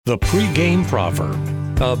The pregame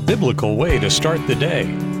proverb, a biblical way to start the day.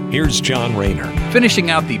 Here's John Rayner. Finishing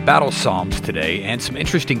out the battle psalms today, and some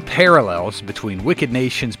interesting parallels between wicked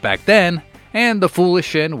nations back then and the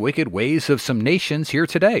foolish and wicked ways of some nations here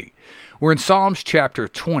today. We're in Psalms chapter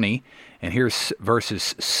 20, and here's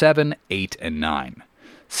verses 7, 8, and 9.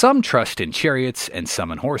 Some trust in chariots and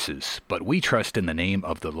some in horses, but we trust in the name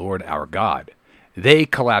of the Lord our God. They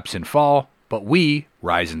collapse and fall, but we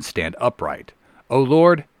rise and stand upright. O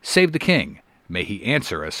Lord, save the king. May he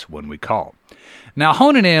answer us when we call. Now,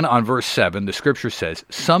 honing in on verse 7, the scripture says,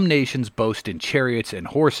 some nations boast in chariots and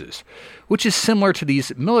horses, which is similar to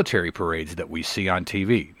these military parades that we see on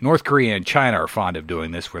TV. North Korea and China are fond of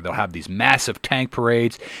doing this, where they'll have these massive tank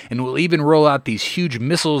parades and will even roll out these huge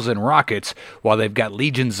missiles and rockets while they've got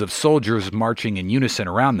legions of soldiers marching in unison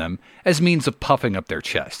around them as means of puffing up their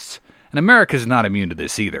chests. And America's not immune to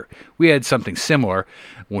this either. We had something similar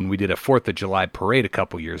when we did a 4th of July parade a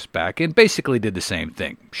couple years back and basically did the same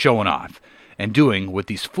thing, showing off and doing what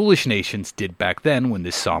these foolish nations did back then when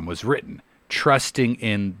this psalm was written, trusting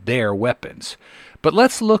in their weapons. But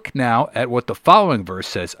let's look now at what the following verse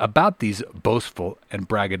says about these boastful and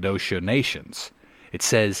braggadocio nations. It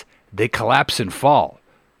says, they collapse and fall.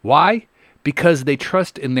 Why? Because they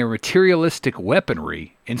trust in their materialistic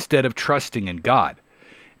weaponry instead of trusting in God.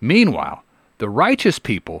 Meanwhile, the righteous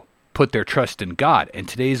people put their trust in God, and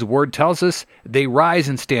today's word tells us they rise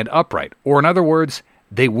and stand upright, or in other words,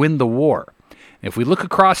 they win the war. If we look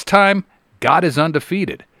across time, God is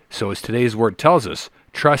undefeated. So as today's word tells us,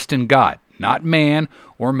 trust in God, not man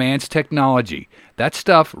or man's technology. That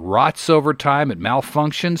stuff rots over time, it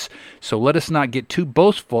malfunctions, so let us not get too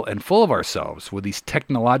boastful and full of ourselves with these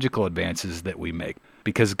technological advances that we make,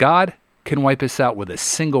 because God can wipe us out with a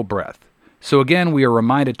single breath. So again, we are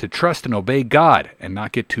reminded to trust and obey God and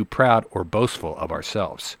not get too proud or boastful of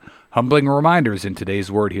ourselves. Humbling reminders in today's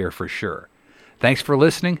word here for sure. Thanks for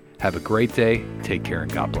listening. Have a great day. Take care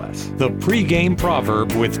and God bless. The pregame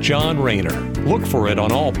proverb with John Rayner. Look for it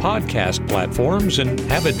on all podcast platforms and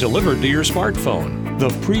have it delivered to your smartphone. The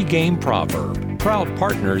pregame proverb. Proud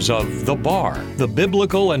partners of The Bar, the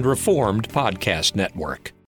Biblical and Reformed Podcast Network.